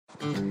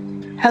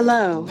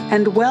Hello,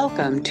 and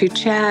welcome to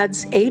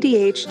Chad's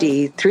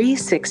ADHD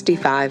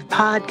 365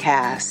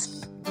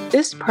 podcast.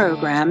 This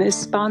program is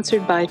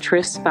sponsored by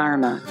Tris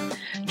Pharma.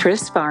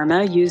 Tris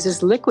Pharma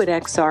uses Liquid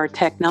XR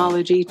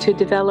technology to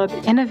develop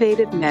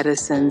innovative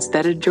medicines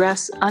that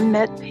address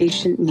unmet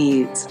patient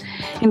needs,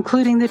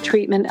 including the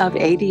treatment of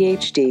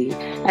ADHD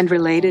and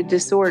related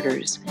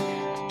disorders.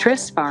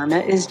 Tris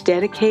Pharma is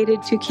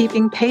dedicated to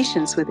keeping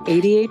patients with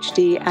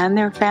ADHD and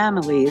their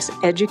families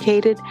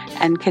educated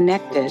and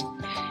connected.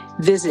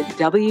 Visit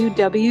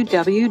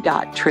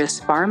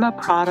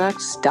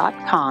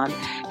www.trispharmaproducts.com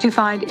to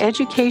find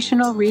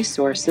educational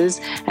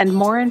resources and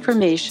more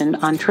information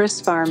on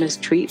Tris Pharma's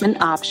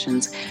treatment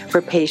options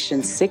for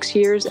patients 6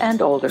 years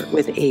and older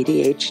with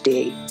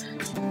ADHD.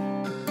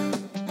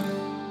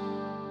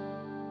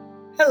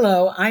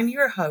 Hello, I'm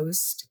your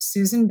host,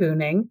 Susan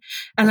Booning,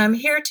 and I'm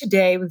here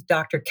today with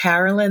Dr.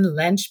 Carolyn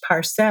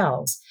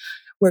Lynch-Parcells.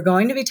 We're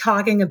going to be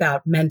talking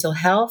about mental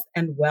health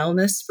and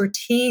wellness for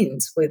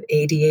teens with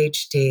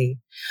ADHD.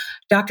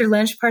 Dr.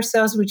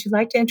 Lynch-Parcells, would you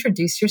like to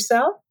introduce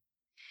yourself?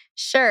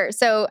 Sure.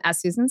 So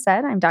as Susan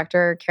said, I'm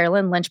Dr.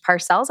 Carolyn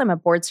Lynch-Parcells. I'm a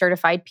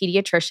board-certified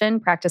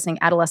pediatrician practicing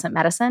adolescent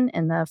medicine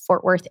in the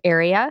Fort Worth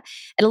area.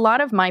 And a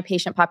lot of my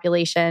patient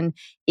population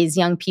is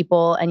young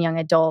people and young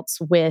adults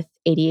with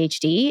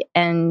ADHD.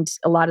 And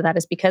a lot of that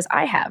is because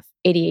I have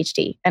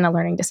ADHD and a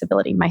learning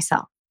disability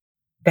myself.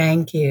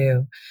 Thank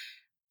you.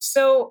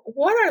 So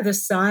what are the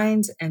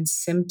signs and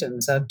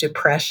symptoms of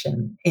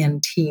depression in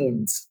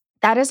teens?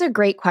 That is a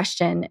great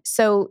question.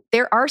 So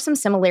there are some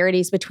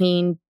similarities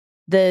between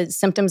the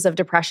symptoms of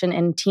depression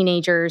in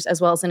teenagers as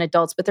well as in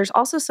adults, but there's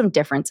also some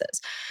differences.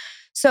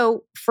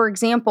 So, for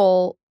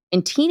example,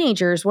 in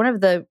teenagers, one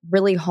of the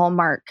really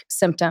hallmark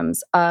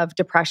symptoms of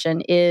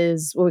depression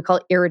is what we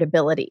call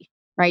irritability,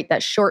 right?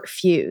 That short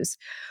fuse,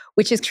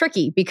 which is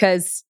tricky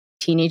because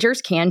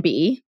teenagers can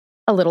be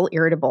a little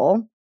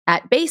irritable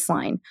at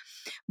baseline.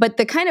 But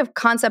the kind of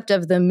concept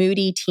of the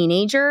moody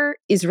teenager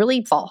is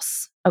really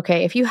false.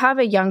 Okay, if you have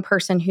a young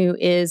person who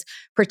is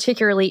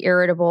particularly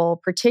irritable,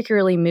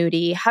 particularly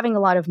moody, having a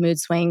lot of mood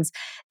swings,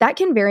 that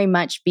can very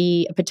much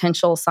be a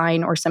potential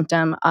sign or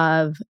symptom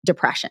of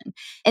depression.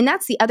 And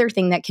that's the other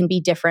thing that can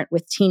be different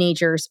with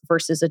teenagers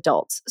versus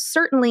adults.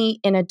 Certainly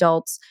in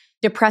adults,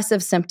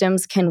 depressive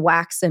symptoms can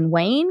wax and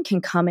wane,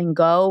 can come and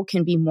go,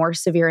 can be more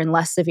severe and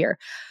less severe.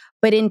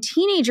 But in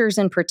teenagers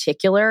in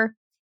particular,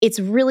 it's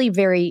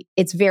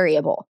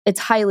variable. It's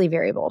highly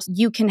variable.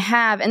 You can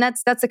have, and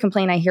that's a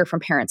complaint I hear from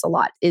parents a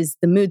lot, is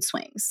the mood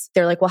swings.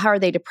 They're like, well, how are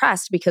they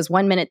depressed? Because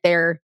one minute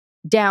they're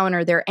down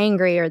or they're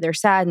angry or they're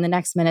sad and the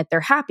next minute they're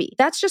happy.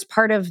 That's just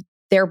part of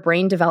their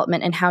brain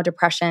development and how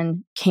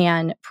depression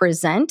can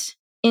present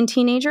in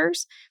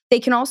teenagers.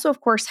 They can also,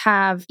 of course,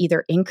 have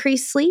either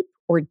increased sleep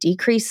or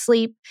decreased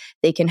sleep.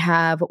 They can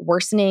have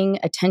worsening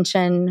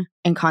attention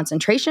and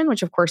concentration,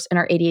 which of course in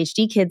our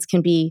ADHD kids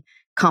can be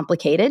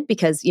complicated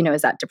because,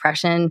 is that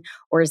depression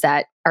or is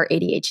that our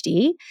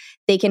ADHD?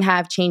 They can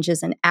have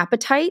changes in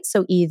appetite,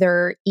 so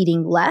either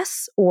eating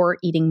less or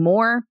eating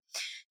more,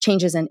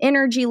 changes in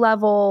energy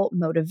level,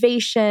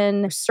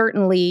 motivation.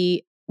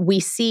 Certainly,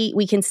 we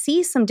can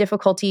see some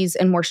difficulties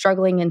and more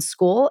struggling in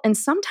school, and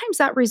sometimes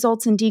that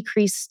results in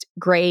decreased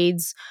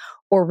grades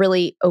or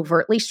really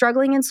overtly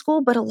struggling in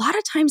school, but a lot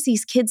of times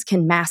these kids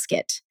can mask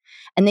it.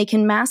 And they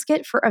can mask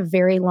it for a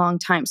very long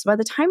time. So by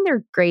the time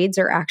their grades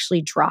are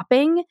actually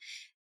dropping,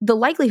 the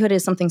likelihood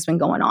is something's been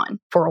going on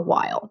for a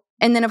while.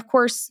 And then, of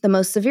course, the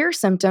most severe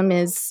symptom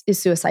is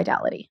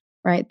suicidality,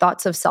 right?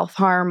 Thoughts of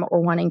self-harm or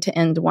wanting to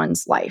end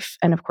one's life.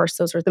 And of course,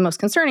 those are the most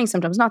concerning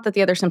symptoms, not that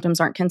the other symptoms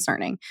aren't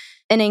concerning.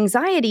 In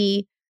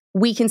anxiety,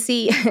 we can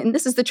see, and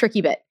this is the tricky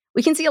bit,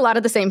 we can see a lot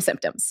of the same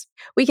symptoms.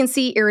 We can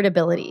see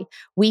irritability.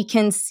 We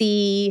can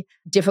see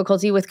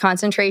difficulty with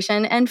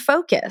concentration and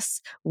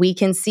focus. We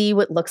can see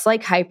what looks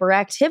like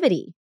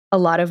hyperactivity, a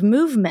lot of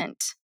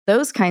movement,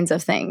 those kinds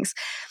of things.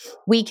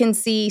 We can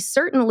see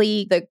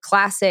certainly the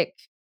classic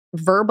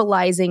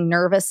verbalizing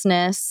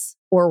nervousness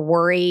or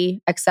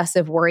worry,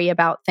 excessive worry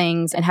about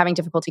things and having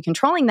difficulty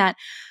controlling that.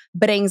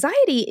 But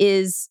anxiety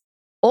is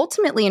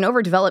ultimately an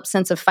overdeveloped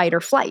sense of fight or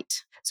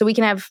flight. So we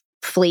can have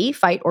flee,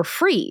 fight, or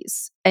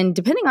freeze. And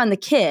depending on the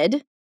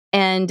kid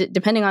and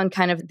depending on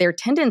kind of their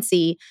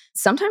tendency,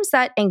 sometimes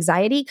that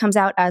anxiety comes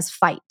out as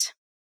fight.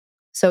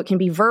 So it can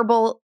be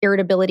verbal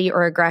irritability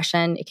or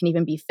aggression. It can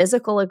even be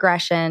physical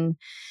aggression.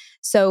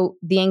 So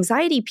the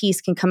anxiety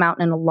piece can come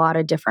out in a lot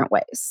of different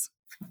ways.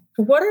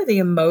 What are the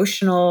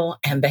emotional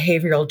and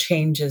behavioral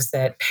changes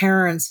that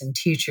parents and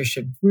teachers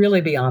should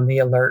really be on the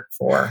alert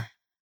for?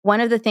 One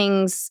of the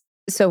things,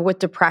 so with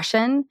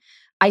depression,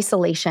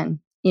 isolation.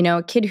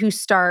 A kid who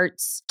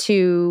starts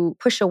to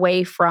push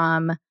away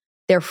from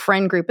their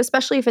friend group,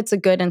 especially if it's a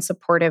good and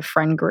supportive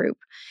friend group.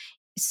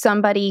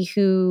 Somebody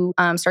who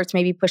starts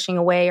maybe pushing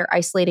away or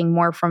isolating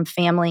more from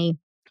family.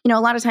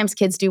 A lot of times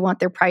kids do want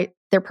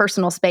their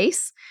personal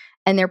space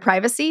and their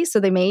privacy,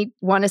 so they may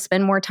want to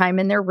spend more time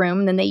in their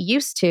room than they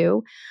used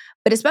to.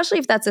 But especially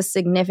if that's a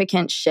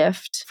significant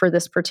shift for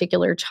this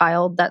particular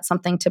child, that's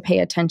something to pay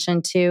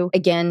attention to.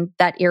 Again,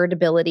 that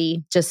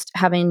irritability, just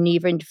having an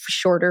even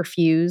shorter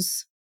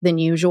fuse than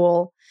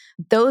usual.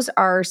 Those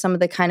are some of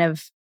the kind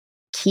of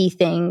key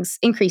things.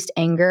 Increased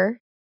anger.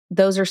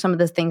 Those are some of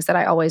the things that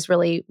I always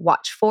really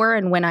watch for.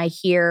 And when I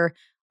hear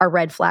are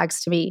red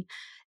flags to me.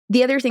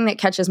 The other thing that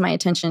catches my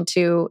attention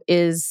too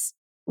is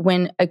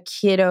when a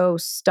kiddo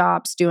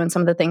stops doing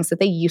some of the things that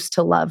they used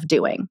to love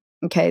doing.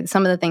 Okay,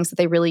 some of the things that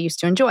they really used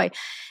to enjoy.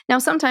 Now,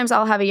 sometimes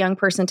I'll have a young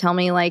person tell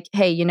me like,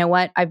 hey, you know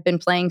what? I've been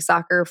playing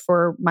soccer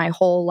for my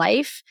whole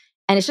life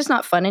and it's just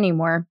not fun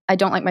anymore. I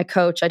don't like my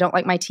coach. I don't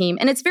like my team.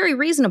 And it's very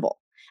reasonable.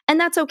 And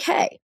that's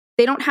okay.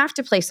 They don't have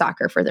to play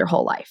soccer for their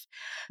whole life.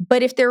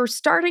 But if they're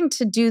starting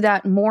to do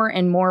that more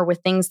and more with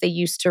things they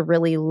used to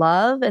really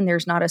love, and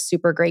there's not a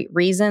super great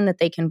reason that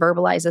they can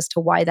verbalize as to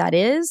why that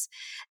is,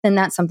 then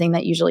that's something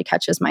that usually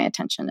catches my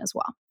attention as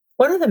well.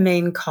 What are the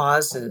main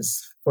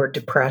causes for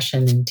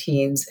depression in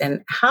teens,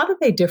 and how do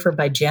they differ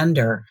by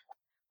gender?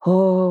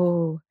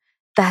 Oh,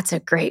 that's a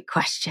great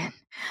question.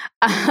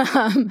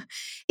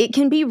 It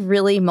can be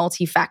really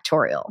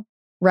multifactorial,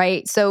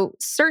 right? So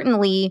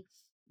certainly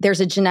there's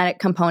a genetic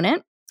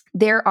component.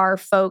 There are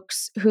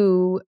folks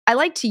who, I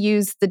like to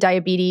use the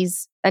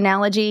diabetes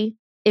analogy,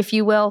 if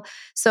you will.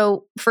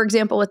 So for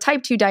example, with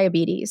type 2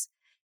 diabetes,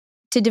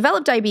 to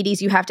develop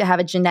diabetes, you have to have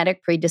a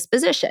genetic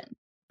predisposition.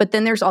 But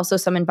then there's also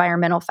some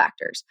environmental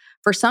factors.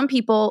 For some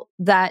people,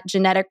 that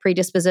genetic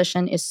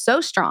predisposition is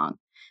so strong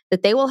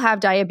that they will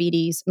have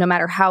diabetes no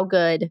matter how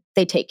good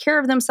they take care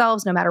of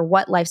themselves, no matter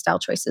what lifestyle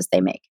choices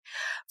they make.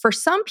 For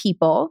some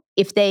people,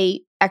 if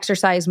they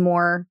exercise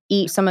more,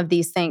 eat some of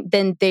these things,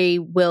 then they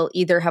will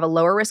either have a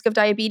lower risk of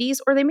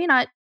diabetes or they may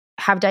not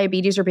have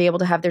diabetes or be able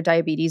to have their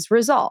diabetes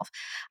resolve.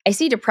 I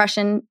see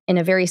depression in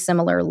a very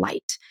similar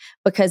light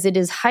because it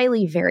is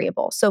highly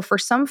variable. So for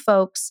some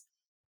folks,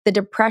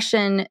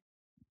 the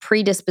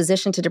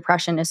predisposition to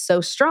depression is so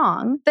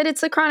strong that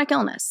it's a chronic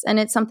illness and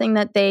it's something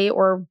that they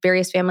or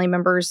various family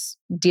members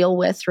deal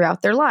with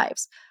throughout their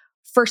lives.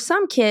 For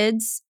some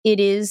kids, it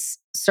is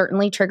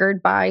certainly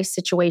triggered by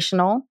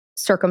situational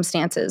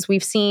circumstances.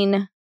 We've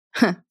seen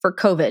for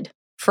COVID,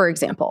 for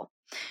example,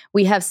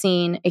 we have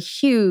seen a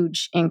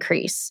huge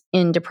increase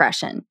in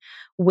depression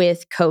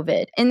with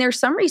COVID. And there's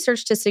some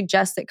research to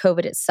suggest that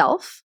COVID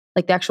itself,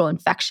 like the actual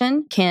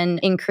infection, can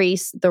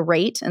increase the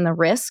rate and the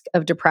risk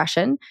of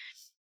depression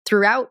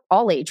throughout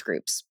all age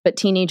groups, but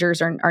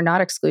teenagers are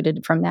not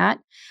excluded from that.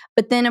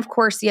 But then, of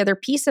course, the other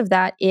piece of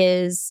that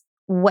is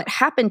what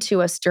happened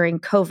to us during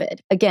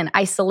COVID. Again,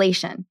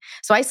 isolation.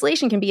 So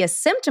isolation can be a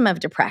symptom of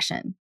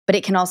depression, but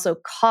it can also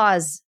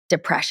cause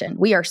depression.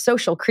 We are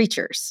social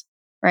creatures,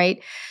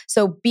 right?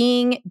 So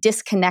being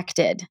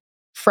disconnected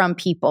from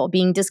people,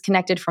 being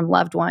disconnected from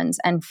loved ones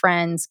and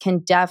friends can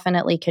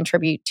definitely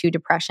contribute to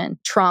depression.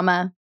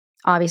 Trauma,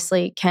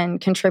 obviously, can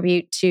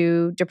contribute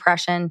to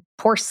depression.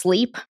 Poor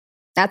sleep.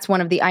 That's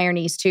one of the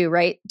ironies too,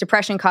 right?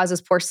 Depression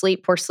causes poor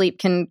sleep. Poor sleep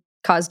can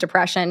cause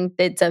depression.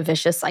 It's a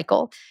vicious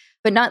cycle.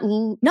 But not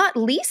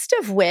least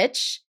of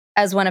which,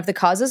 as one of the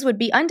causes, would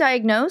be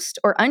undiagnosed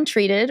or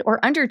untreated or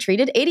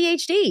undertreated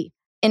ADHD.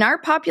 In our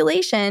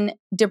population,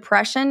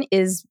 depression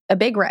is a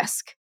big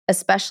risk,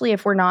 especially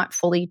if we're not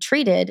fully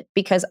treated,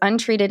 because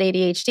untreated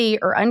ADHD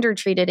or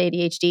undertreated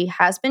ADHD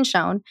has been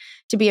shown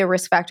to be a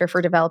risk factor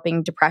for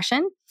developing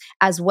depression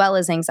as well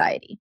as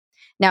anxiety.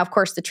 Now, of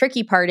course, the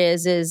tricky part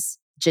is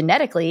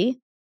genetically,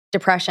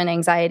 depression,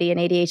 anxiety, and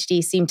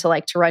ADHD seem to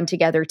like to run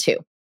together too.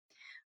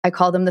 I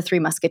call them the three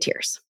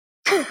musketeers.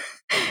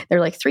 They're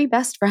like three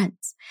best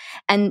friends.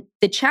 And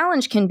the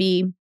challenge can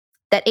be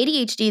that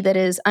ADHD that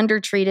is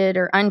undertreated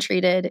or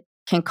untreated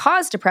can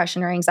cause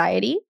depression or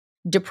anxiety.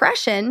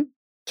 Depression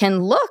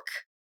can look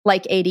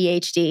like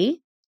ADHD.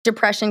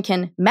 Depression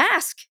can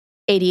mask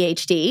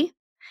ADHD.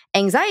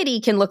 Anxiety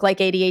can look like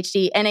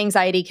ADHD, and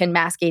anxiety can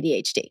mask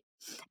ADHD.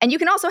 And you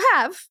can also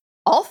have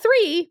all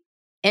three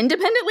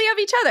independently of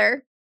each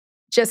other,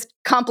 just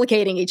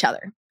complicating each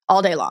other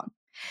all day long.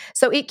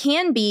 So it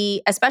can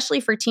be,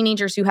 especially for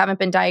teenagers who haven't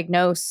been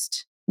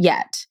diagnosed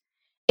yet,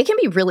 it can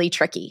be really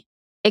tricky.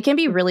 It can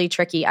be really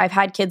tricky. I've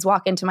had kids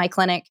walk into my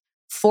clinic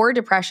for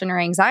depression or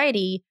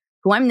anxiety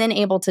who I'm then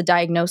able to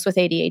diagnose with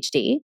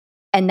ADHD,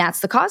 and that's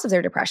the cause of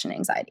their depression and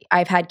anxiety.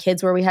 I've had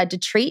kids where we had to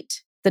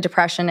treat the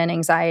depression and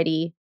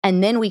anxiety,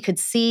 and then we could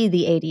see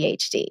the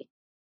ADHD,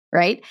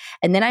 right?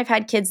 And then I've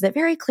had kids that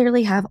very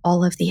clearly have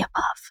all of the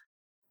above.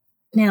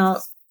 Now,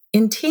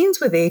 in teens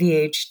with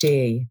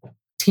ADHD,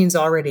 teens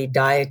already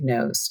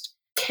diagnosed,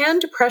 can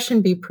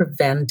depression be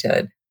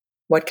prevented?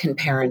 What can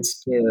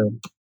parents do?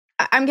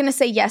 I'm going to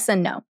say yes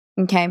and no,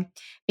 okay?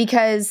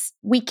 Because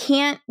we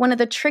can't, one of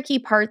the tricky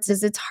parts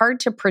is it's hard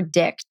to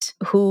predict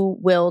who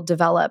will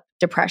develop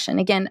depression.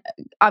 Again,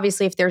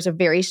 obviously, if there's a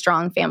very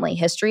strong family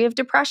history of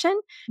depression,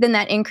 then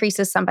that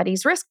increases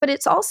somebody's risk, but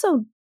it's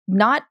also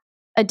not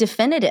a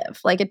definitive.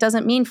 Like it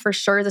doesn't mean for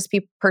sure this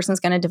person's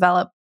going to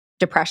develop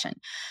depression.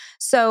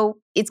 So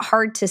it's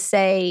hard to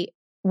say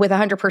with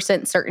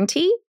 100%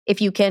 certainty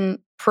if you can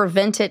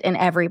prevent it in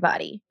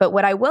everybody. But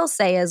what I will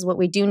say is what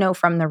we do know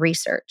from the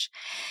research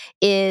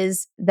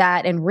is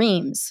that, and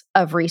reams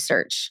of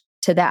research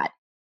to that,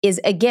 is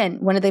again,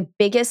 one of the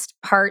biggest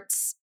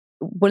parts,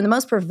 one of the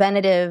most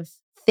preventative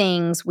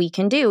things we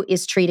can do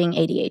is treating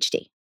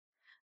ADHD.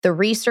 The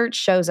research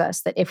shows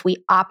us that if we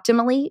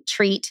optimally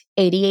treat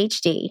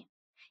ADHD,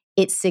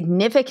 it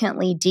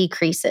significantly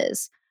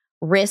decreases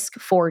risk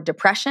for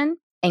depression,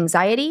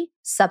 anxiety,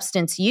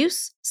 substance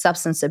use,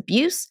 substance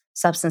abuse,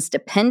 substance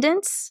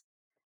dependence,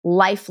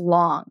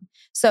 lifelong.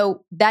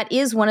 So that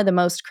is one of the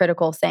most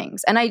critical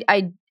things. And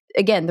I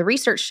again, the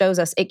research shows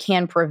us it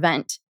can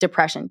prevent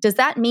depression. Does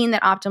that mean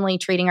that optimally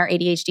treating our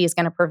ADHD is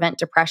going to prevent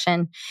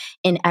depression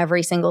in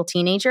every single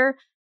teenager?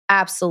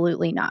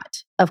 Absolutely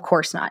not. Of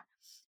course not.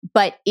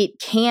 But it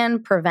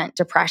can prevent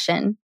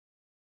depression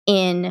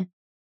in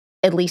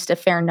at least a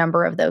fair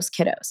number of those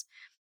kiddos.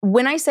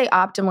 When I say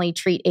optimally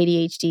treat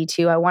ADHD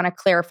too, I want to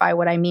clarify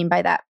what I mean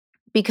by that.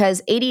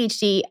 Because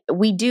ADHD,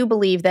 we do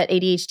believe that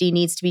ADHD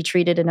needs to be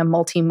treated in a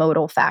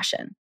multimodal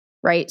fashion,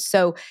 right?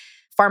 So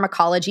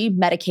pharmacology,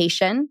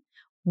 medication,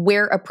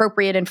 where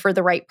appropriate and for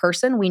the right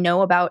person, we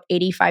know about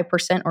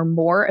 85% or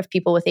more of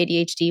people with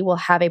ADHD will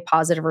have a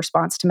positive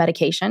response to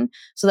medication.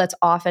 So that's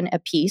often a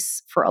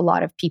piece for a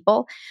lot of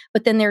people.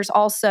 But then there's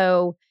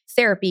also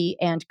therapy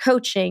and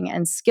coaching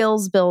and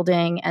skills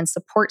building and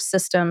support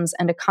systems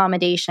and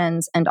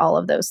accommodations and all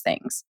of those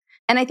things.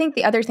 And I think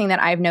the other thing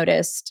that I've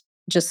noticed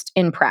just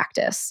in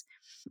practice,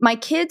 my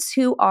kids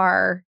who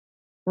are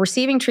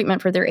receiving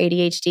treatment for their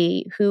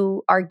ADHD,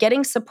 who are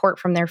getting support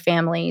from their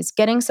families,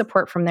 getting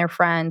support from their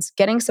friends,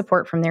 getting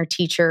support from their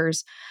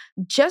teachers,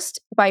 just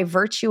by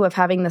virtue of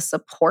having the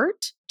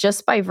support,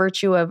 just by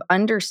virtue of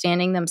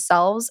understanding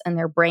themselves and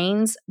their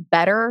brains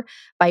better,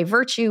 by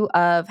virtue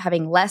of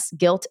having less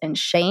guilt and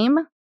shame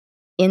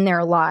in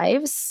their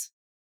lives,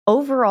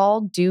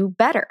 overall do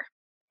better.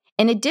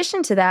 In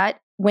addition to that,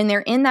 when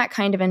they're in that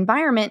kind of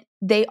environment,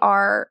 they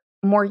are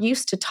more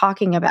used to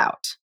talking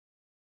about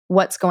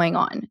what's going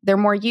on. They're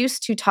more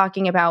used to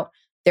talking about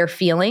their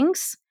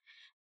feelings.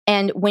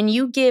 And when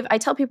you give, I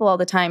tell people all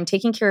the time,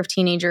 taking care of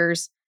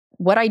teenagers,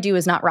 what I do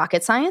is not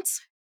rocket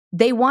science.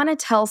 They want to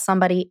tell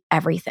somebody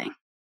everything.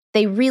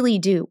 They really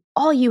do.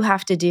 All you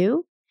have to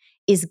do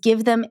is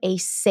give them a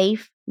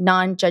safe,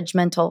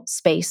 non-judgmental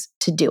space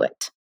to do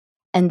it.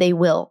 And they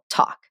will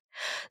talk.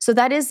 So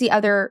that is the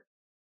other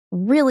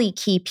really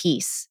key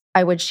piece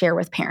I would share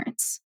with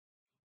parents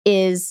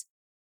is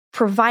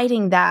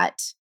providing that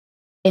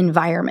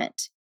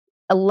environment,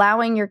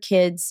 allowing your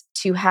kids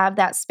to have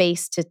that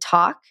space to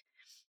talk,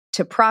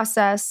 to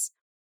process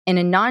in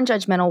a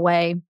non-judgmental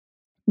way,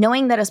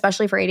 knowing that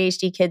especially for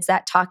ADHD kids,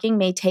 that talking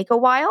may take a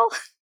while,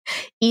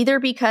 either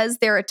because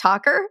they're a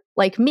talker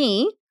like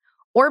me,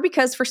 or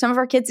because for some of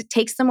our kids, it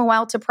takes them a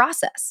while to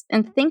process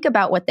and think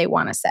about what they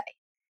want to say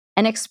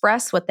and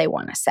express what they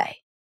want to say.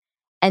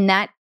 And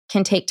that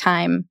can take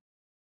time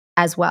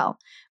as well.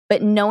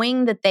 But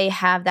knowing that they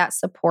have that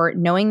support,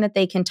 knowing that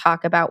they can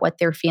talk about what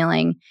they're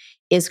feeling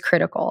is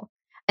critical.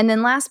 And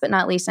then last but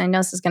not least, I know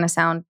this is going to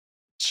sound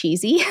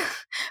cheesy,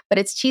 but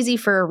it's cheesy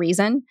for a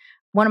reason.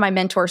 One of my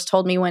mentors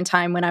told me one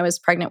time when I was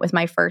pregnant with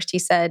my first, he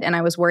said, and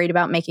I was worried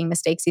about making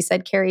mistakes, he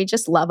said, Carrie,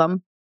 just love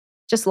them.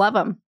 Just love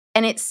them.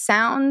 And it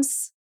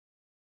sounds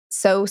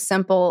so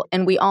simple.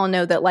 And we all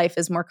know that life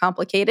is more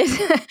complicated.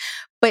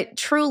 But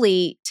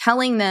truly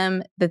telling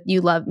them that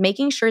you love,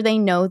 making sure they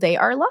know they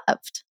are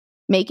loved.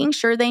 Making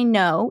sure they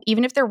know,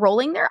 even if they're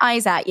rolling their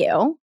eyes at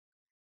you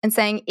and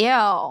saying,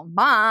 ew,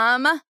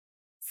 mom,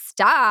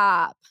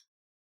 stop,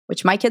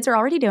 which my kids are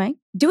already doing,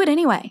 do it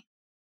anyway.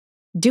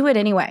 Do it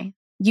anyway.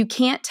 You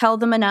can't tell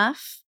them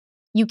enough.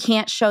 You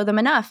can't show them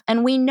enough.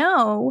 And we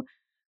know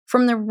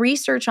from the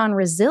research on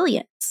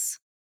resilience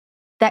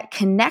that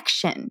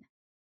connection,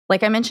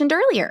 like I mentioned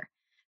earlier,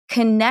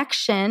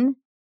 connection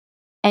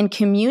and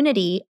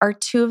community are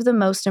two of the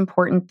most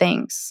important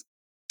things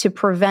to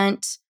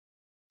prevent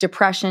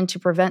depression, to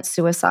prevent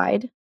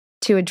suicide,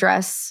 to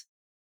address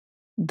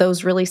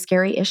those really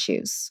scary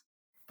issues.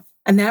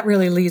 And that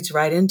really leads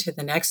right into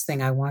the next thing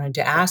I wanted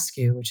to ask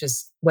you, which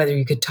is whether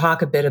you could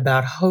talk a bit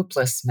about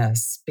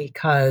hopelessness,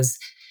 because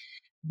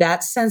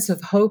that sense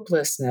of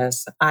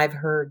hopelessness I've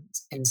heard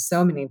in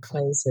so many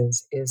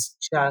places is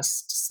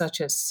just such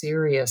a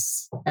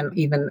serious and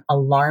even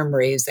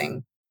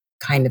alarm-raising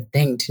kind of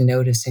thing to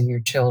notice in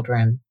your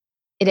children.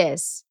 It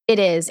is. It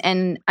is.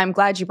 And I'm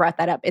glad you brought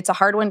that up. It's a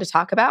hard one to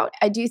talk about.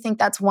 I do think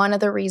that's one of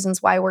the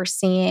reasons why we're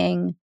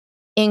seeing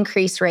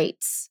increased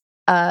rates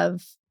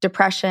of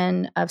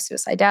depression, of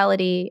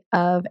suicidality,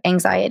 of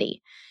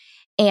anxiety.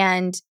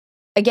 And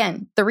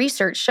again, the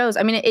research shows,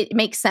 I mean, it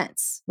makes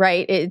sense,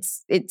 right?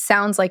 It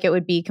sounds like it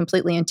would be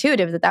completely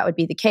intuitive that that would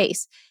be the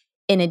case.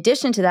 In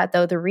addition to that,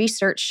 though, the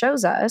research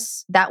shows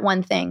us that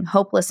one thing,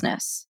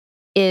 hopelessness,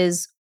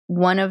 is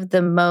one of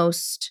the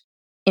most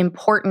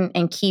important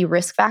and key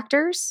risk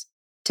factors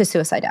to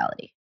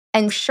suicidality.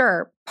 And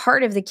sure,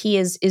 part of the key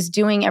is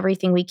doing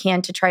everything we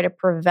can to try to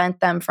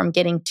prevent them from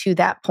getting to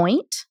that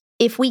point.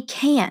 If we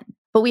can,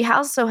 But we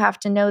also have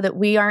to know that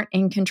we aren't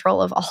in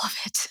control of all of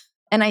it.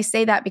 And I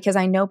say that because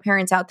I know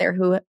parents out there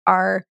who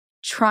are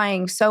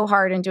trying so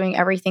hard and doing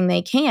everything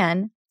they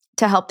can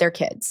to help their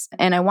kids.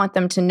 And I want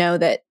them to know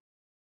that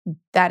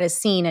that is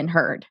seen and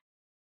heard.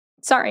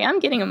 Sorry, I'm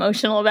getting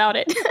emotional about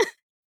it.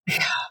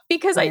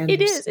 Because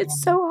it is.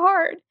 It's so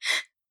hard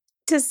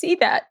to see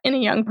that in a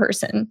young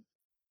person.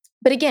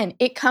 But again,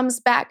 it comes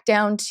back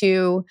down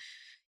to,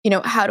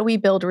 how do we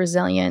build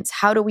resilience?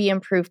 How do we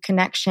improve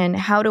connection?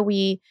 How do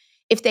we,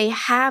 if they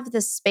have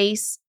the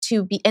space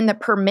to be in the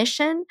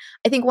permission?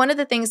 I think one of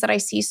the things that I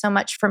see so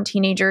much from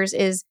teenagers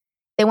is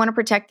they want to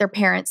protect their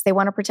parents. They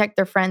want to protect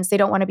their friends. They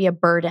don't want to be a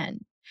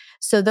burden.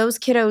 So those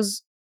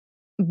kiddos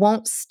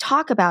won't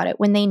talk about it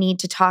when they need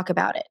to talk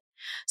about it.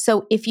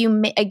 So if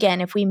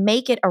we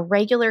make it a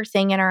regular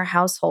thing in our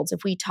households,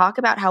 if we talk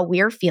about how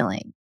we're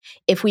feeling,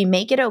 if we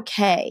make it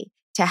okay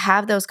to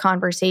have those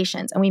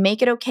conversations, and we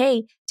make it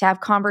okay to have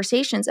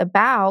conversations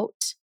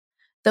about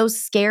those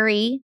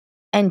scary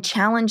and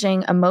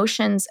challenging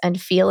emotions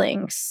and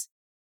feelings,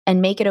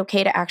 and make it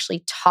okay to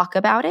actually talk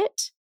about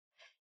it,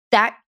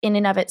 that in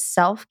and of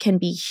itself can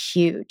be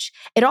huge.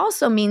 It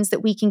also means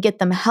that we can get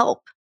them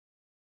help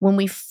when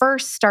we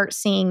first start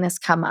seeing this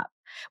come up,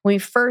 when we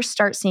first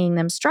start seeing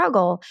them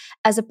struggle,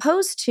 as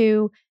opposed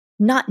to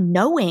not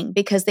knowing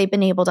because they've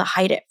been able to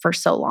hide it for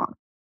so long.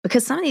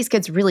 Because some of these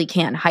kids really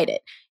can hide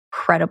it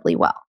incredibly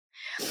well.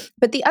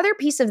 But the other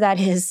piece of that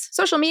is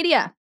social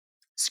media,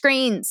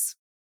 screens,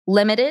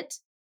 limit it.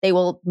 They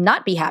will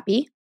not be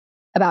happy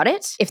about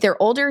it. If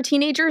they're older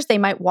teenagers, they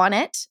might want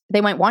it.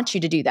 They might want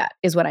you to do that,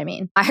 is what I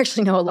mean. I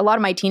actually know a lot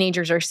of my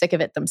teenagers are sick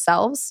of it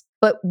themselves.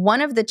 But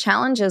one of the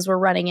challenges we're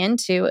running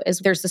into is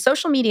there's the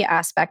social media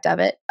aspect of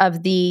it,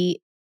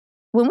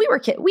 when we were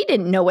kids, we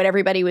didn't know what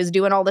everybody was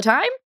doing all the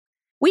time.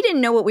 We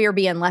didn't know what we were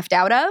being left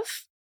out of.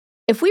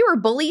 If we were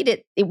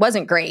bullied, it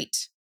wasn't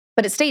great,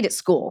 but it stayed at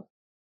school,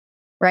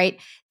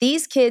 right?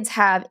 These kids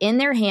have in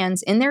their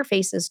hands, in their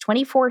faces,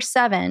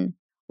 24/7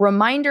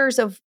 reminders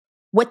of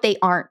what they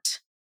aren't,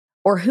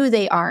 or who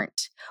they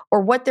aren't,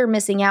 or what they're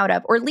missing out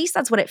of, or at least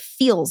that's what it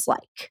feels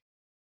like,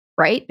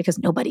 right? Because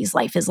nobody's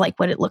life is like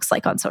what it looks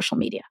like on social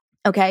media,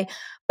 okay?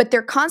 But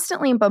they're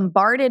constantly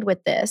bombarded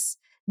with this.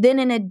 Then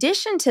in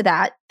addition to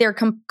that, they're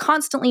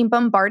constantly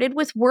bombarded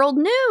with world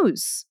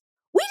news.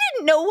 We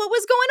didn't know what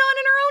was going on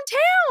in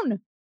our own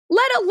town,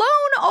 let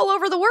alone all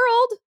over the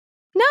world.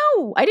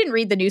 No, I didn't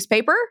read the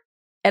newspaper,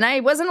 and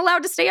I wasn't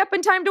allowed to stay up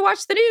in time to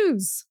watch the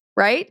news,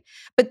 right?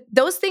 But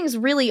those things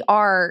really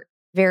are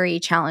very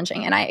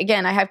challenging. And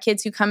I have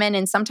kids who come in,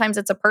 and sometimes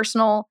it's a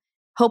personal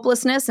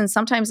hopelessness, and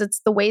sometimes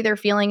it's the way they're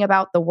feeling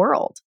about the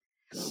world.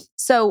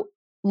 So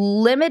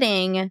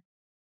limiting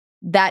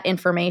that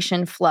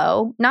information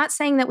flow, not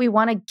saying that we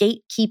want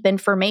to gatekeep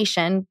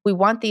information. We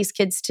want these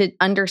kids to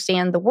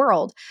understand the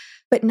world,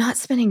 but not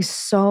spending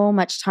so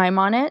much time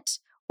on it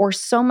or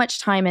so much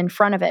time in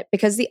front of it.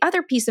 Because the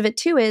other piece of it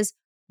too is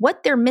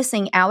what they're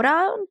missing out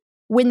on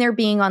when they're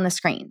being on the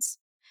screens.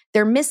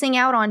 They're missing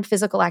out on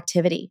physical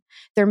activity.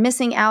 They're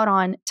missing out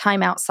on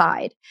time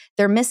outside.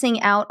 They're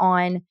missing out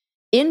on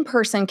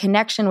in-person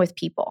connection with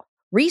people.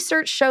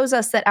 Research shows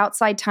us that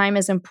outside time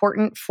is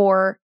important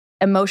for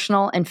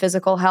emotional and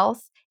physical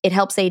health. It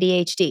helps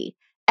ADHD.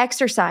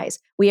 Exercise,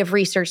 we have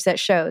research that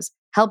shows,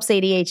 helps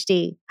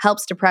ADHD,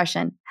 helps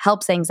depression,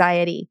 helps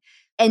anxiety.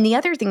 And the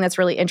other thing that's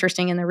really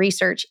interesting in the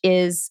research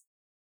is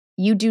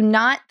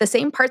the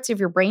same parts of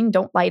your brain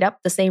don't light up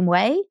the same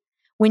way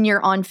when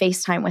you're on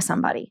FaceTime with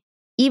somebody.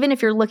 Even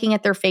if you're looking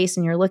at their face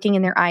and you're looking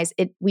in their eyes,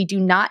 we do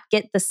not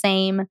get the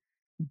same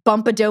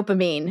bump of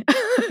dopamine,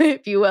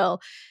 if you will,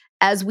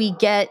 as we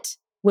get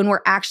when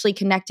we're actually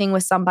connecting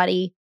with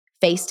somebody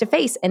face to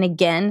face. And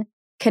again,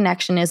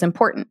 connection is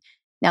important.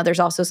 Now,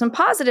 there's also some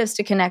positives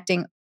to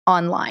connecting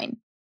online.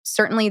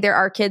 Certainly, there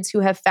are kids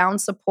who have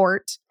found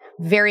support,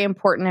 very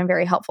important and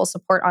very helpful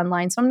support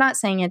online. So I'm not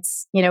saying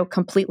it's,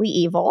 completely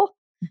evil,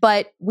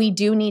 but we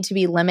do need to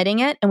be limiting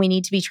it, and we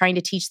need to be trying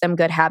to teach them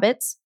good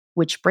habits,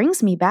 which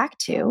brings me back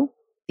to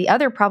the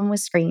other problem with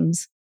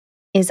screens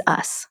is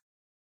us,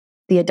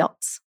 the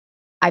adults.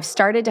 I've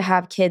started to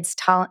have kids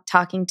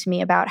talking to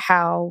me about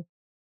how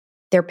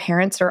their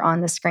parents are on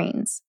the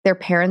screens. Their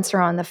parents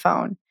are on the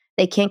phone.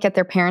 They can't get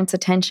their parents'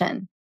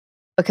 attention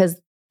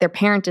because their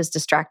parent is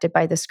distracted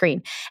by the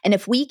screen. And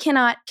if we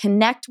cannot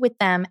connect with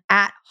them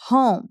at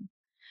home,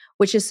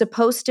 which is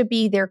supposed to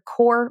be their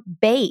core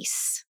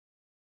base,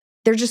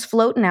 they're just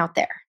floating out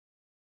there.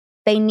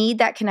 They need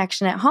that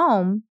connection at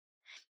home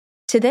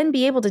to then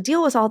be able to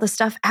deal with all the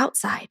stuff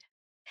outside.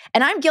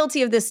 And I'm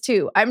guilty of this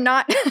too. I am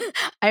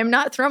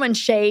not throwing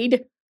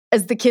shade,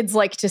 as the kids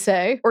like to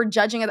say, or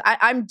judging.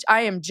 I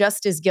am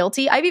just as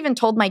guilty. I've even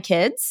told my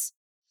kids,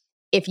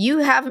 if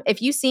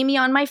you see me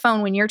on my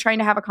phone when you're trying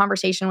to have a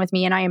conversation with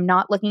me and I am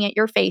not looking at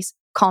your face,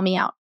 call me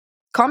out.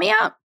 Call me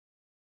out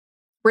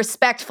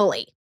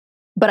respectfully,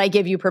 but I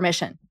give you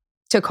permission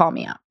to call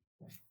me out.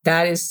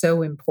 That is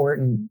so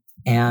important.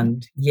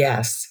 And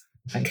yes,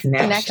 a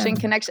connection.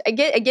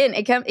 Again,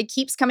 it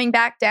keeps coming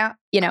back down.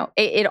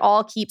 It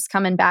all keeps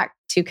coming back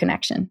to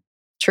connection,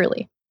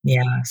 truly.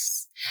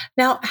 Yes.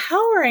 Now,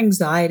 how are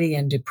anxiety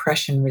and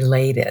depression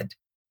related?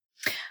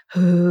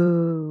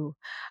 Ooh,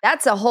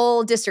 that's a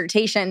whole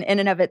dissertation in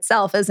and of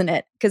itself, isn't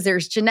it? Because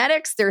there's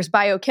genetics, there's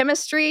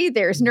biochemistry,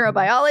 there's Mhm.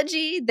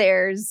 neurobiology,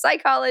 there's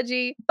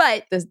psychology.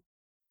 But the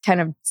kind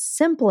of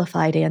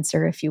simplified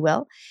answer, if you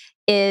will,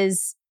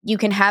 is you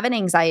can have an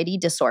anxiety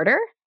disorder,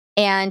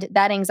 and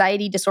that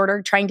anxiety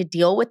disorder, trying to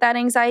deal with that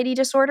anxiety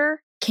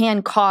disorder,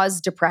 can cause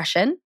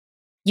depression.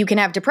 You can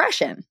have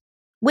depression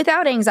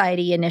without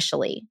anxiety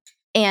initially,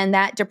 and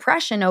that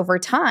depression over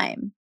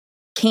time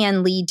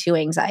can lead to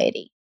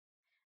anxiety.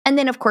 And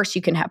then, of course,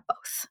 you can have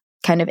both,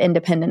 kind of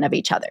independent of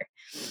each other.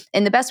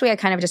 And the best way I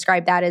kind of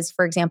describe that is,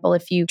 for example,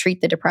 if you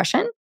treat the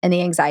depression and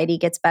the anxiety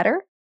gets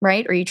better,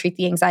 right? Or you treat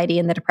the anxiety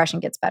and the depression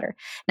gets better.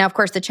 Now, of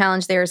course, the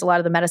challenge there is a lot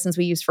of the medicines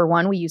we use for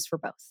one, we use for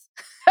both.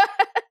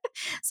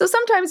 So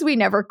sometimes we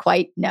never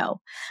quite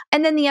know.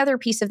 And then the other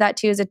piece of that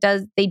too is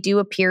they do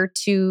appear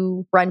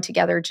to run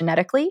together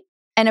genetically.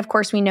 And of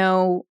course, we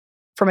know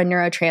from a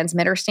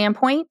neurotransmitter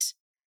standpoint,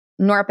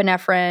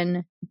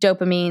 norepinephrine,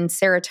 dopamine,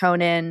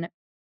 serotonin,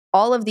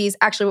 all of these,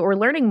 actually, what we're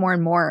learning more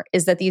and more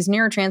is that these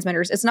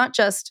neurotransmitters, it's not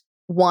just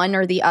one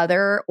or the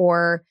other,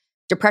 or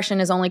depression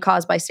is only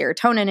caused by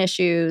serotonin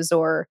issues,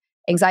 or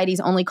anxiety is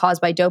only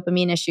caused by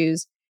dopamine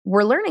issues.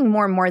 We're learning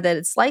more and more that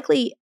it's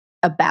likely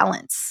a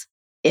balance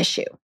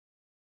issue,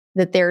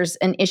 that there's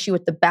an issue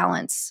with the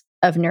balance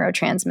of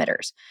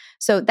neurotransmitters.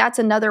 So that's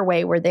another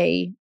way where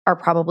they are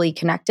probably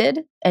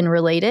connected and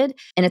related.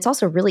 And it's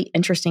also a really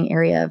interesting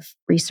area of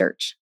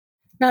research.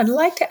 Now, I'd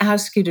like to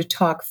ask you to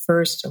talk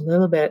first a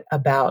little bit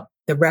about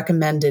the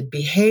recommended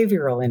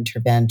behavioral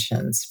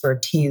interventions for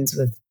teens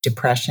with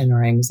depression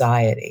or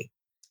anxiety.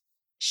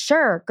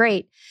 Sure,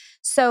 great.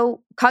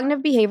 So,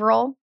 cognitive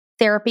behavioral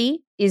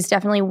therapy is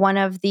definitely one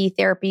of the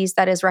therapies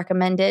that is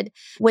recommended.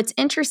 What's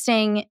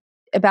interesting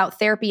about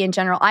therapy in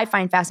general, I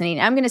find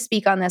fascinating. I'm going to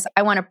speak on this.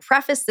 I want to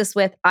preface this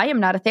with I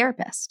am not a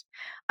therapist,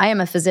 I am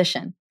a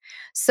physician.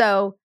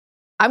 So,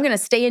 I'm going to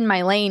stay in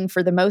my lane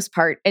for the most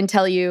part and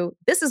tell you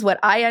this is what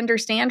I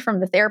understand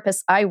from the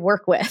therapists I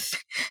work with.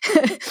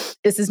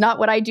 This is not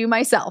what I do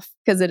myself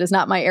because it is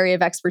not my area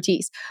of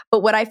expertise.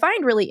 But what I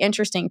find really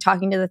interesting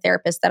talking to the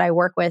therapists that I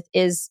work with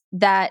is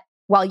that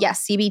while,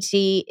 yes,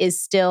 CBT is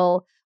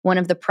still one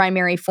of the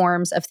primary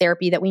forms of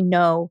therapy that we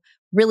know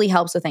really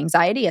helps with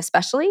anxiety,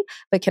 especially,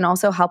 but can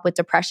also help with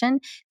depression,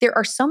 there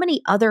are so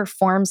many other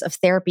forms of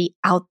therapy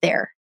out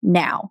there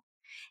now.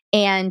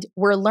 And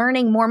we're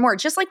learning more and more,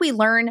 just like we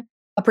learn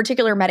a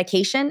particular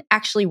medication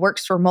actually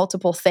works for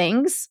multiple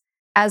things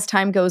as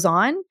time goes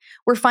on,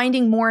 we're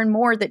finding more and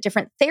more that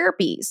different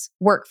therapies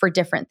work for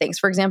different things.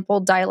 For example,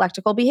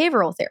 dialectical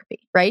behavioral therapy,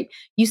 right?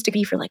 Used to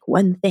be for like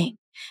one thing.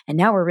 And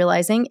now we're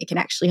realizing it can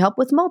actually help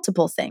with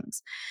multiple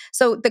things.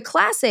 So the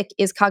classic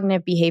is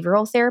cognitive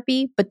behavioral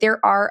therapy, but there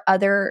are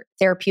other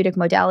therapeutic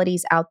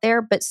modalities out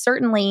there. But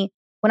certainly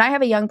when I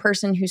have a young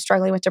person who's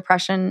struggling with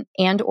depression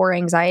and or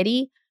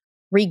anxiety,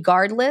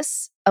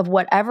 regardless of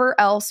whatever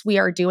else we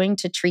are doing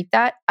to treat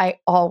that, I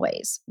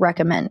always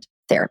recommend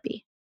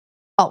therapy.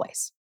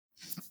 Always.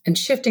 And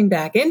shifting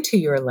back into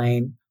your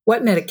lane,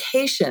 what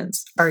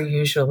medications are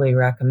usually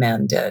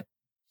recommended?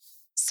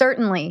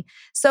 Certainly.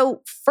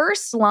 So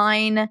first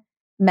line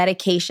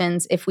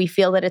medications, if we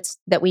feel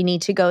that we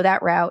need to go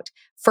that route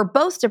for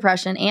both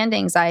depression and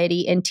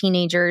anxiety in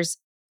teenagers,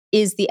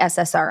 is the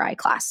SSRI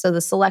class. So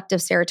the selective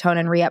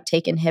serotonin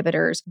reuptake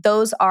inhibitors.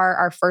 Those are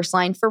our first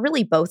line for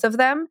really both of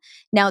them.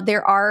 Now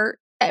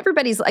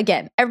everybody's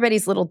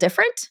a little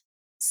different.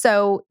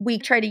 So we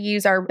try to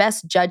use our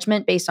best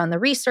judgment based on the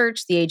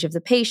research, the age of the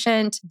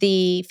patient,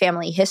 the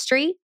family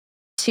history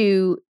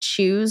to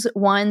choose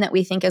one that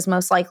we think is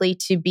most likely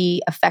to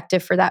be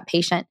effective for that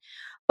patient.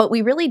 But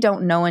we really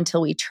don't know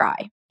until we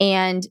try.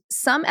 And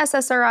some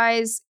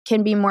SSRIs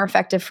can be more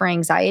effective for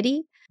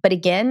anxiety. But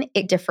again,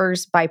 it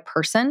differs by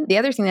person. The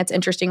other thing that's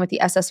interesting with the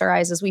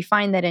SSRIs is we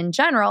find that in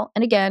general,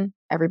 and again,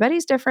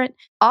 everybody's different,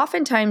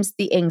 oftentimes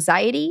the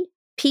anxiety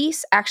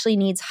piece actually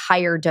needs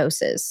higher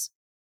doses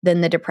than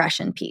the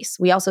depression piece.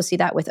 We also see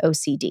that with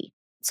OCD.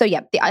 So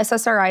yeah, the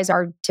SSRIs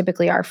are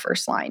typically our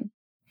first line.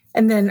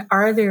 And then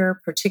are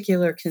there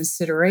particular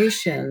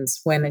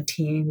considerations when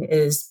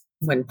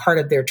when part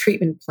of their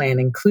treatment plan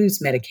includes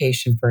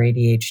medication for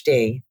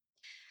ADHD?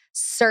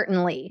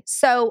 Certainly.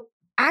 So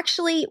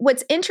actually,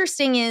 what's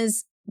interesting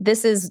is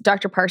this is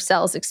Dr.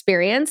 Parcells'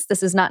 experience.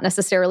 This is not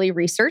necessarily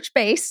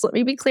research-based. Let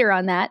me be clear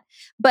on that.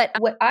 But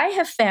what I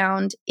have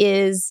found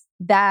is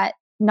that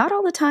not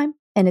all the time,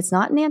 and it's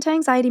not an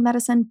anti-anxiety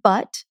medicine,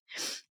 but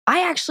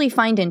I actually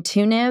find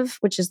Intuniv,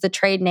 which is the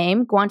trade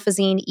name,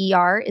 guanfacine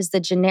ER is the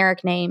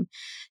generic name,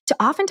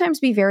 to oftentimes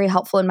be very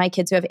helpful in my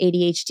kids who have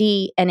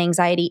ADHD and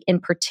anxiety in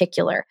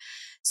particular.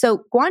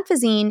 So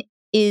guanfacine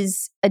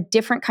is a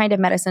different kind of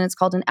medicine. It's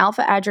called an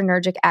alpha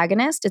adrenergic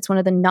agonist. It's one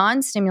of the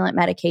non-stimulant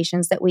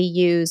medications that we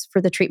use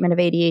for the treatment of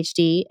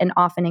ADHD and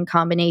often in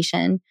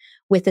combination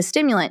with a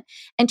stimulant.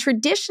 And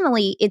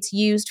traditionally, it's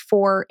used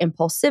for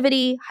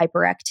impulsivity,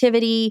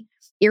 hyperactivity,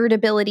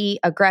 irritability,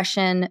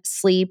 aggression,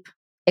 sleep,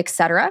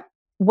 etc.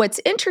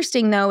 What's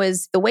interesting though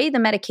is the way the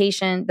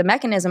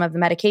mechanism of the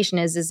medication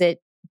is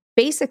it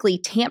basically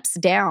tamps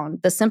down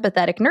the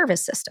sympathetic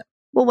nervous system.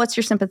 Well, what's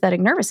your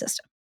sympathetic nervous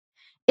system?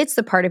 It's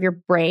the part of your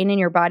brain and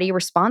your body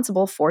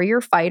responsible for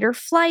your fight or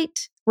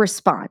flight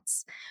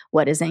response.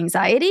 What is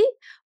anxiety?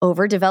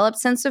 Overdeveloped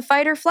sense of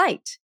fight or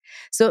flight.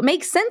 So it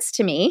makes sense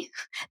to me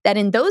that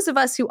in those of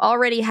us who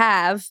already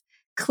have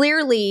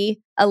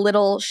clearly a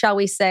little, shall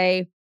we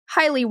say,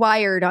 highly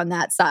wired on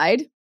that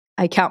side,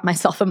 I count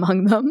myself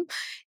among them,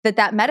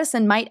 that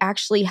medicine might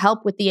actually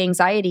help with the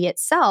anxiety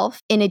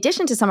itself in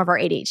addition to some of our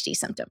ADHD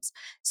symptoms.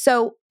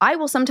 So I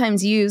will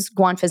sometimes use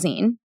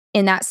guanfacine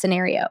in that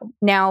scenario.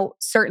 Now,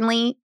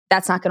 certainly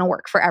that's not going to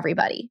work for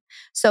everybody.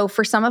 So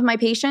for some of my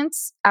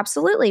patients,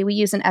 absolutely, we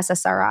use an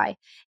SSRI.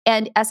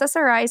 And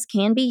SSRIs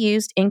can be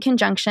used in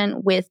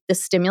conjunction with the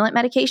stimulant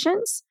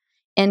medications,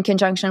 in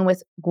conjunction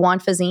with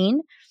guanfacine.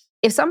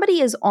 If somebody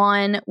is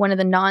on one of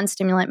the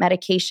non-stimulant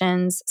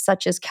medications,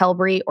 such as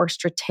Qelbree or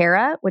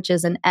Strattera, which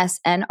is an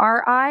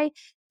SNRI,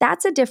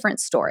 that's a different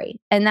story.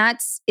 And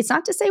it's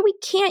not to say we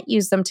can't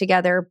use them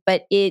together,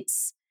 but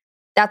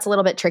that's a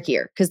little bit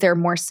trickier because they're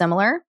more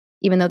similar,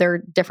 even though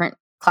they're different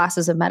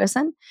classes of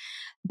medicine.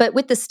 But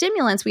with the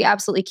stimulants, we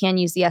absolutely can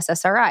use the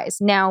SSRIs.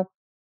 Now,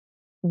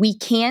 we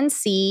can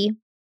see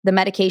the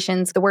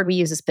medications, the word we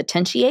use is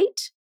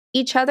potentiate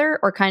each other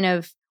or kind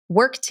of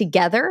work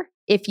together,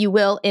 if you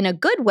will, in a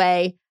good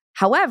way.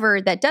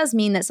 However, that does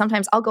mean that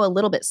sometimes I'll go a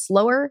little bit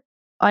slower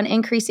on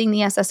increasing the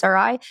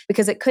SSRI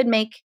because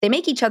they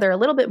make each other a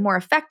little bit more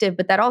effective,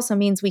 but that also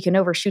means we can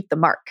overshoot the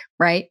mark,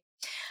 right?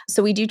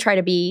 So we do try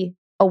to be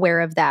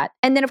aware of that.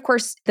 And then of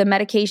course,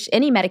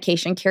 any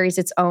medication carries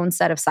its own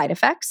set of side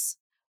effects.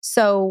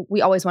 So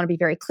we always want to be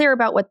very clear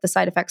about what the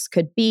side effects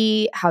could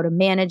be, how to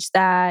manage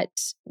that,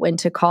 when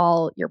to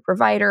call your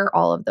provider,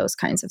 all of those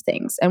kinds of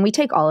things. And we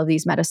take all of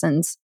these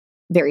medicines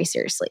very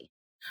seriously.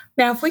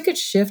 Now, if we could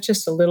shift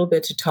just a little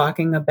bit to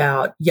talking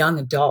about young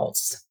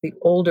adults,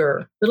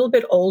 little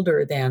bit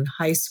older than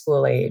high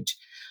school age,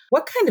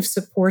 what kind of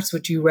supports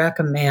would you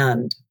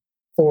recommend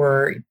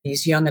for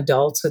these young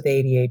adults with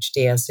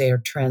ADHD as they are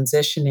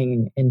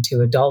transitioning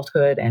into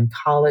adulthood and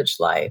college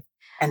life?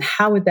 And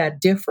how would that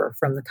differ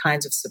from the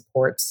kinds of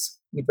supports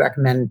you'd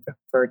recommend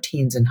for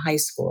teens in high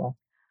school?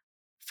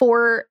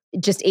 For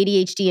just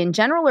ADHD in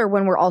general, or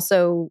when we're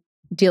also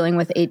dealing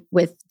with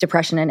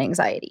depression and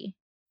anxiety?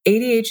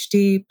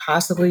 ADHD,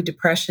 possibly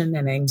depression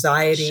and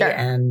anxiety, Sure.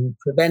 And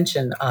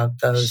prevention of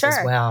those as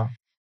well.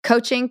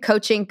 Coaching.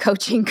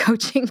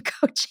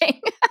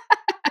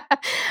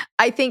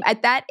 I think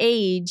at that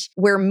age,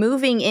 we're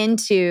moving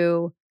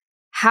into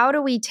how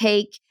do we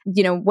take,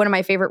 one of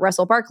my favorite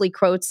Russell Barkley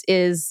quotes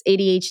is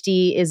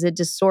ADHD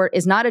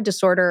is not a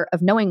disorder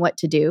of knowing what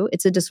to do.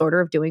 It's a disorder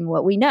of doing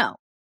what we know.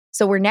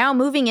 So we're now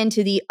moving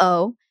into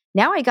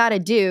now I got to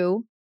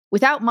do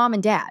without mom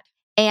and dad.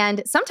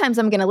 And sometimes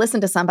I'm going to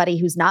listen to somebody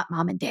who's not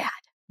mom and dad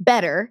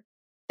better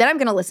than I'm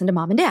going to listen to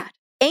mom and dad.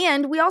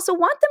 And we also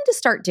want them to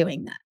start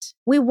doing that.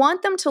 We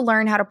want them to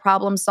learn how to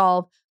problem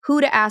solve,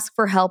 who to ask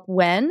for help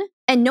when,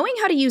 and knowing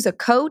how to use a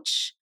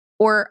coach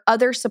or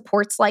other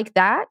supports like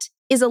that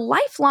is a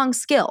lifelong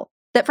skill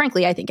that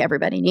frankly, I think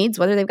everybody needs,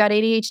 whether they've got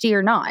ADHD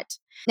or not.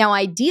 Now,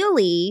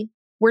 ideally,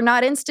 we're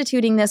not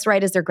instituting this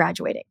right as they're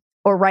graduating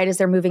or right as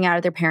they're moving out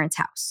of their parents'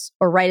 house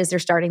or right as they're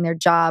starting their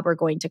job or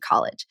going to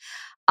college.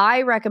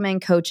 I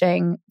recommend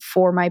coaching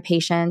for my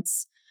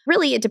patients.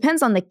 Really, it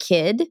depends on the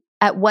kid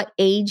at what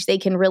age they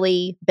can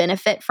really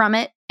benefit from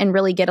it and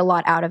really get a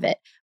lot out of it.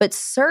 But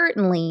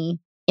certainly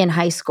in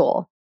high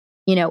school,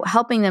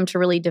 helping them to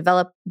really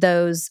develop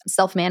those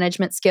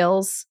self-management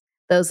skills,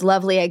 those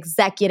lovely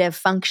executive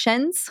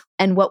functions,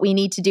 and what we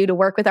need to do to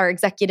work with our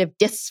executive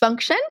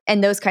dysfunction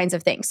and those kinds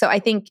of things. So I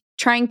think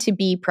trying to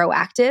be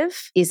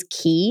proactive is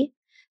key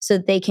so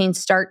that they can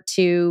start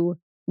to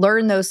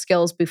learn those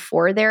skills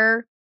before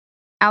they're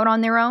out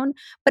on their own.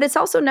 But it's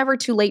also never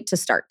too late to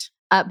start.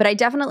 But I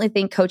definitely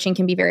think coaching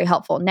can be very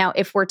helpful. Now,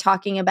 if we're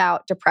talking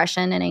about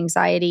depression and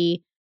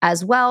anxiety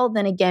as well,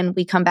 then again,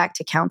 we come back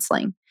to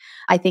counseling.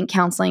 I think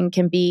counseling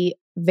can be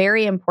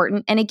very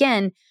important. And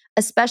again,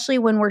 especially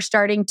when we're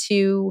starting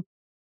to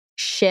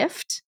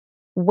shift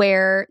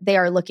where they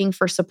are looking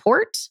for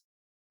support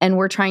and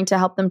we're trying to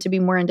help them to be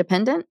more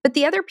independent. But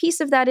the other piece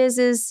of that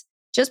is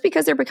just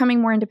because they're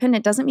becoming more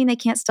independent doesn't mean they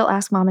can't still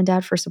ask mom and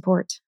dad for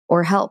support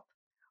or help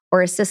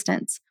or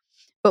assistance.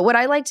 But what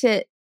I like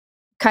to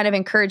kind of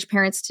encourage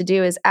parents to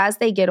do is as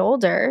they get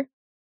older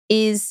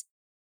is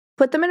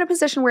put them in a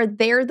position where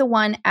they're the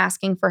one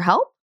asking for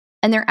help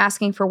and they're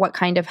asking for what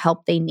kind of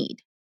help they need.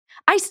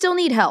 I still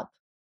need help.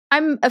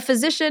 I'm a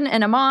physician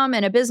and a mom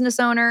and a business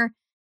owner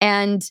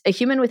and a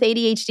human with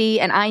ADHD,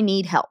 and I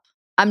need help.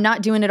 I'm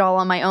not doing it all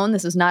on my own.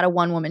 This is not a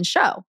one-woman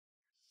show.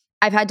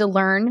 I've had to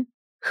learn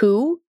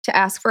who to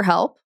ask for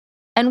help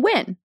and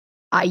when.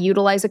 I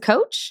utilize a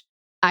coach.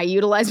 I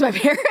utilize my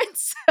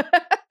parents.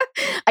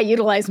 I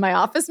utilize my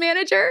office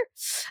manager.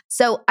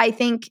 So I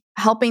think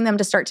helping them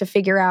to start to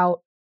figure out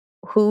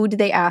who do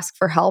they ask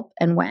for help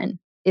and when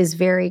is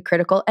very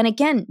critical. And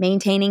again,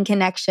 maintaining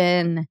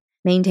connection.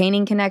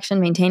 Maintaining connection,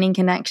 maintaining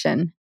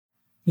connection.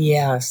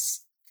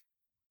 Yes.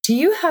 Do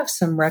you have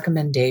some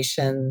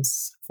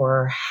recommendations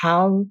for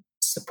how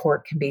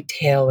support can be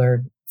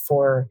tailored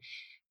for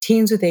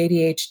teens with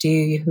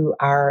ADHD who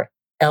are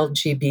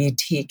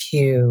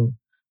LGBTQ,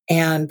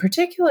 and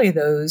particularly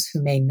those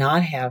who may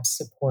not have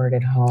support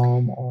at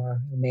home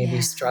or who may be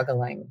Yeah.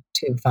 struggling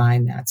to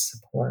find that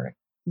support?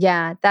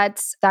 Yeah,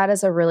 that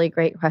is a really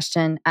great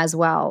question as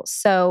well.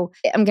 So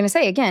I'm going to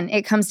say again,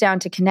 it comes down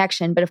to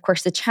connection, but of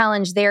course the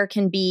challenge there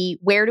can be,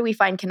 where do we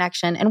find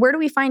connection and where do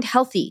we find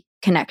healthy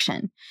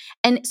connection?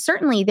 And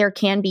certainly there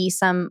can be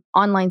some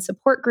online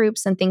support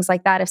groups and things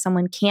like that if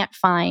someone can't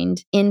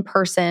find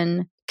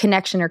in-person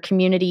connection or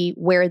community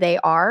where they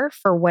are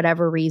for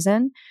whatever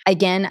reason.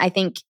 Again, I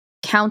think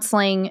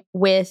counseling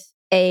with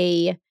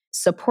a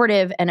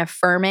supportive and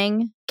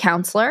affirming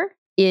counselor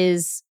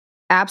is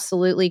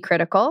absolutely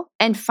critical.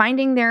 And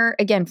finding their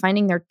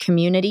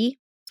community,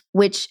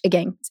 which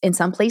again, in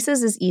some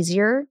places is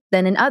easier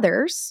than in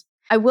others.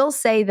 I will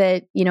say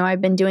that,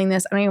 I've been doing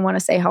this. I don't even want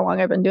to say how long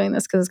I've been doing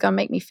this because it's going to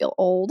make me feel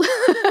old.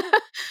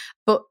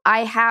 But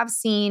I have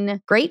seen,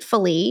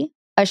 gratefully,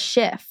 a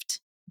shift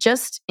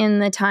just in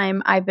the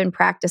time I've been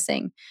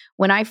practicing.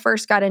 When I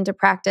first got into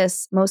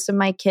practice, most of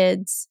my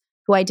kids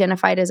who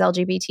identified as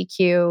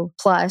LGBTQ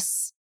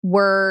plus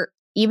were,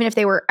 even if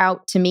they were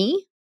out to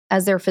me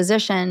as their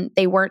physician,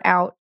 they weren't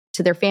out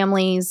to their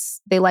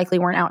families. They likely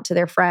weren't out to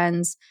their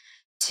friends.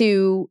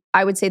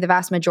 I would say the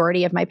vast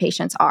majority of my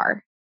patients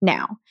are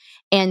now.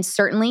 And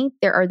certainly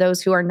there are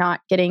those who are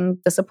not getting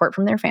the support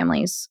from their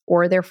families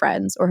or their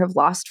friends or have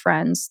lost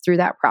friends through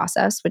that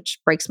process, which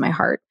breaks my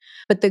heart.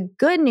 But the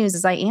good news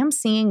is I am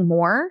seeing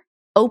more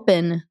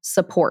open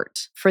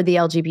support for the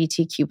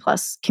LGBTQ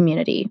plus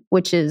community,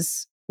 which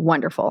is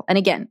wonderful. And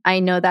again, I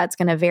know that's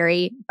going to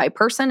vary by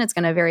person. It's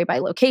going to vary by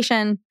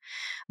location.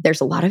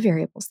 There's a lot of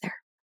variables there.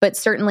 But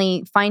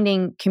certainly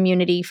finding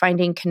community,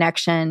 finding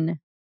connection,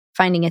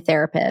 finding a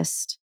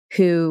therapist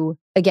who,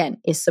 again,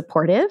 is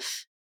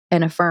supportive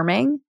and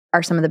affirming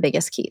are some of the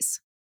biggest keys.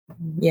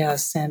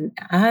 Yes. And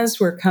as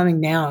we're coming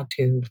now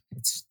to,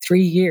 it's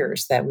 3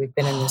 years that we've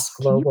been in this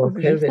global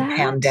COVID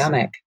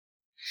pandemic.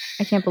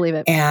 I can't believe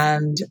it.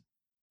 And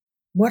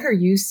what are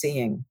you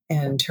seeing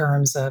in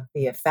terms of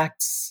the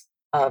effects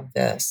of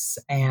this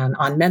and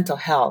on mental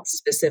health,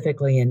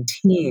 specifically in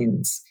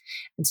teens,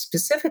 and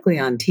specifically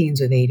on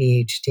teens with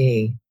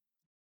ADHD?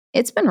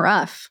 It's been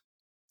rough.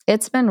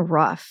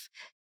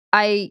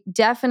 We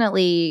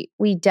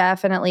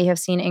definitely have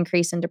seen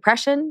increase in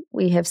depression.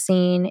 We have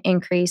seen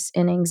increase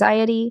in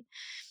anxiety.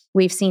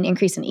 We've seen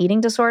increase in eating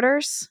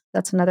disorders.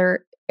 That's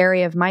another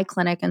area of my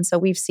clinic. And so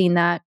we've seen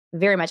that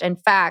very much. In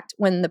fact,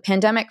 when the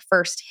pandemic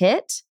first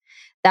hit,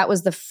 that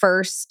was the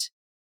first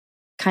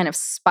kind of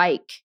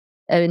spike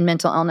in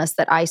mental illness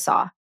that I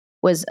saw,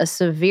 was a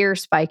severe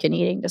spike in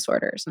eating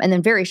disorders. And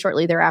then very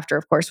shortly thereafter,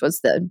 of course,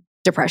 was the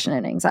depression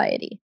and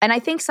anxiety. And I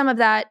think some of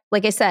that,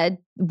 like I said,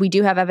 we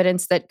do have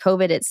evidence that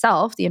COVID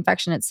itself, the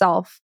infection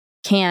itself,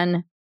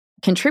 can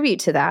contribute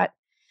to that.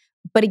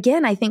 But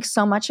again, I think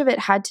so much of it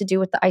had to do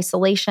with the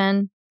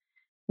isolation,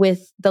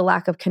 with the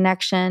lack of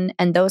connection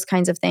and those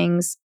kinds of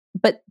things.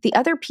 But the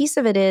other piece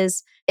of it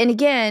is, and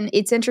again,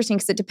 it's interesting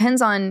because it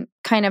depends on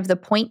kind of the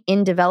point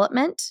in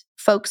development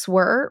folks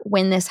were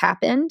when this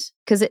happened,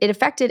 because it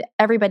affected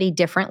everybody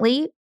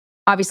differently,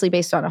 obviously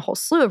based on a whole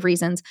slew of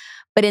reasons.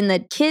 But in the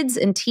kids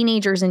and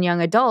teenagers and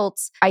young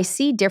adults, I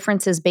see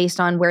differences based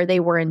on where they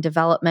were in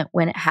development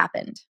when it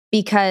happened.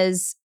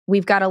 Because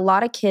we've got a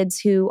lot of kids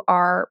who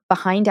are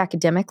behind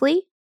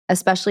academically,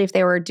 especially if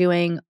they were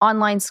doing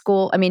online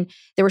school. I mean,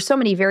 there were so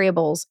many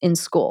variables in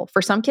school.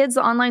 For some kids,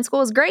 the online school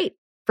was great.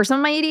 For some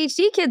of my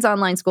ADHD kids,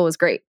 online school was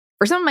great.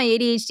 For some of my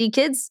ADHD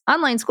kids,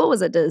 online school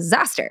was a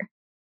disaster.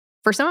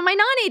 For some of my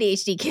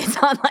non-ADHD kids,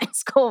 online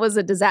school was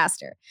a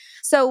disaster.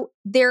 So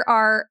there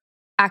are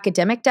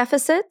academic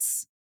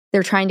deficits.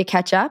 They're trying to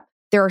catch up.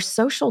 There are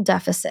social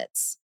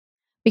deficits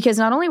because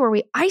not only were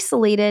we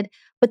isolated,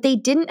 but they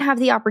didn't have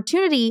the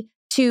opportunity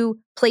to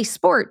play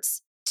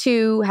sports,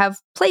 to have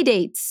play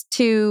dates,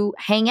 to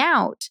hang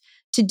out,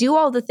 to do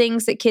all the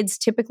things that kids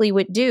typically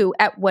would do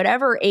at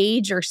whatever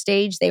age or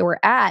stage they were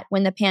at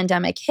when the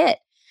pandemic hit.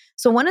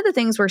 So one of the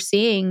things we're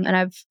seeing,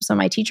 and some of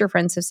my teacher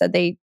friends have said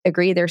they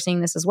agree they're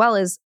seeing this as well,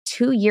 is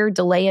 2-year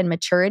delay in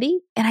maturity.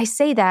 And I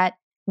say that,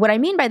 what I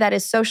mean by that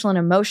is social and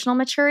emotional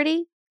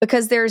maturity,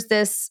 because there's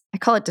this, I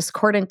call it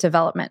discordant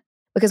development.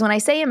 Because when I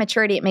say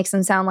immaturity, it makes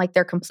them sound like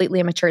they're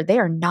completely immature. They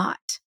are not,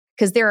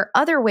 because there are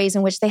other ways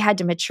in which they had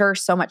to mature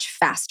so much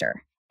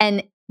faster.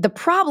 And the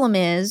problem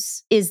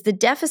is the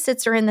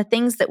deficits are in the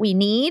things that we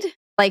need,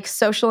 like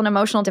social and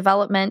emotional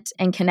development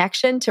and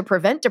connection to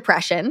prevent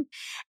depression,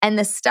 and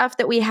the stuff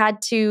that we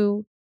had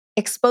to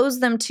expose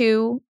them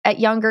to at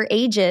younger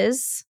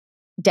ages,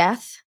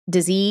 death,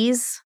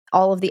 disease,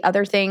 all of the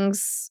other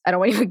things, I don't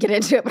want to even get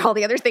into it, but all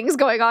the other things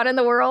going on in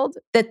the world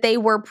that they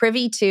were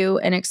privy to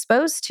and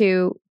exposed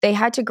to, they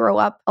had to grow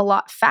up a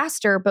lot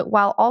faster, but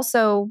while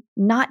also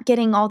not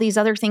getting all these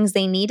other things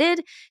they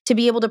needed to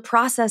be able to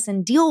process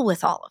and deal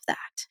with all of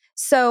that.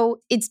 So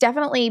it's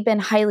definitely been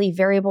highly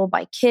variable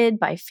by kid,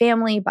 by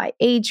family, by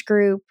age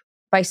group,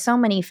 by so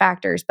many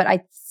factors. But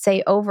I'd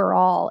say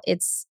overall,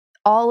 it's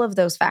all of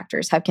those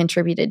factors have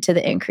contributed to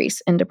the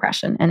increase in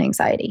depression and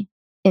anxiety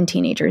in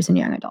teenagers and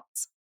young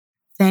adults.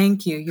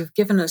 Thank you. You've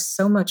given us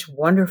so much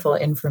wonderful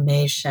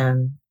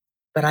information.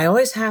 But I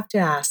always have to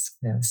ask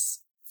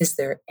this. Is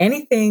there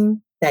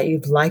anything that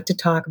you'd like to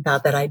talk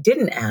about that I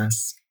didn't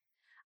ask?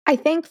 I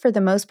think for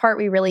the most part,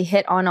 we really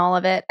hit on all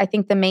of it. I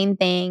think the main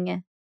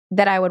thing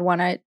that I would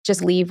want to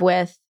just leave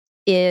with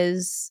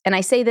is, and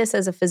I say this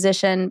as a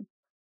physician,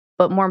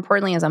 but more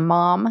importantly as a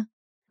mom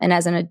and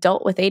as an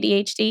adult with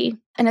ADHD,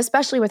 and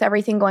especially with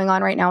everything going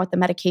on right now with the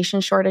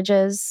medication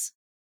shortages,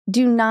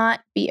 do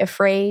not be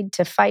afraid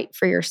to fight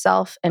for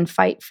yourself and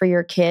fight for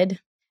your kid.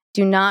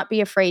 Do not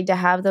be afraid to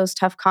have those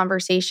tough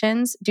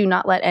conversations. Do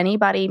not let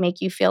anybody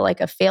make you feel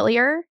like a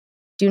failure.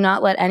 Do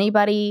not let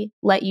anybody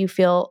let you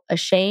feel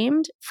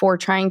ashamed for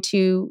trying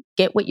to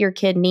get what your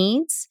kid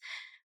needs,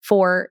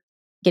 for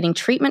getting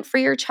treatment for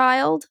your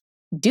child.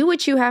 Do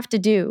what you have to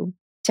do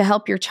to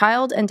help your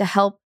child and to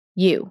help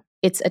you.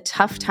 It's a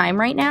tough time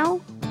right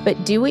now,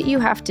 but do what you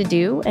have to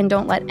do and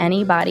don't let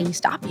anybody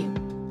stop you.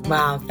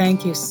 Wow.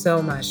 Thank you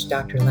so much,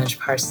 Dr. Lynch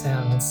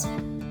Parcells.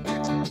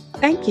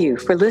 Thank you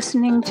for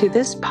listening to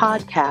this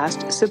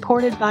podcast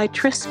supported by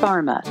Tris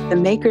Pharma, the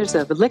makers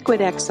of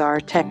Liquid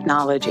XR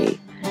technology.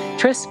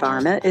 Tris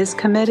Pharma is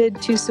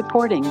committed to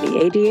supporting the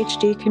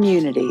ADHD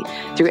community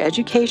through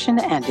education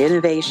and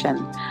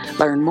innovation.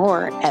 Learn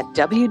more at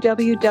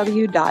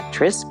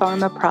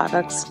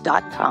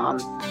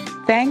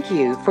www.trispharmaproducts.com. Thank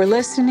you for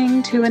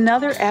listening to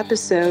another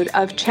episode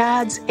of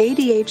CHADD's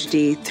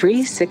ADHD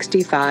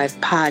 365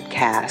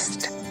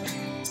 podcast.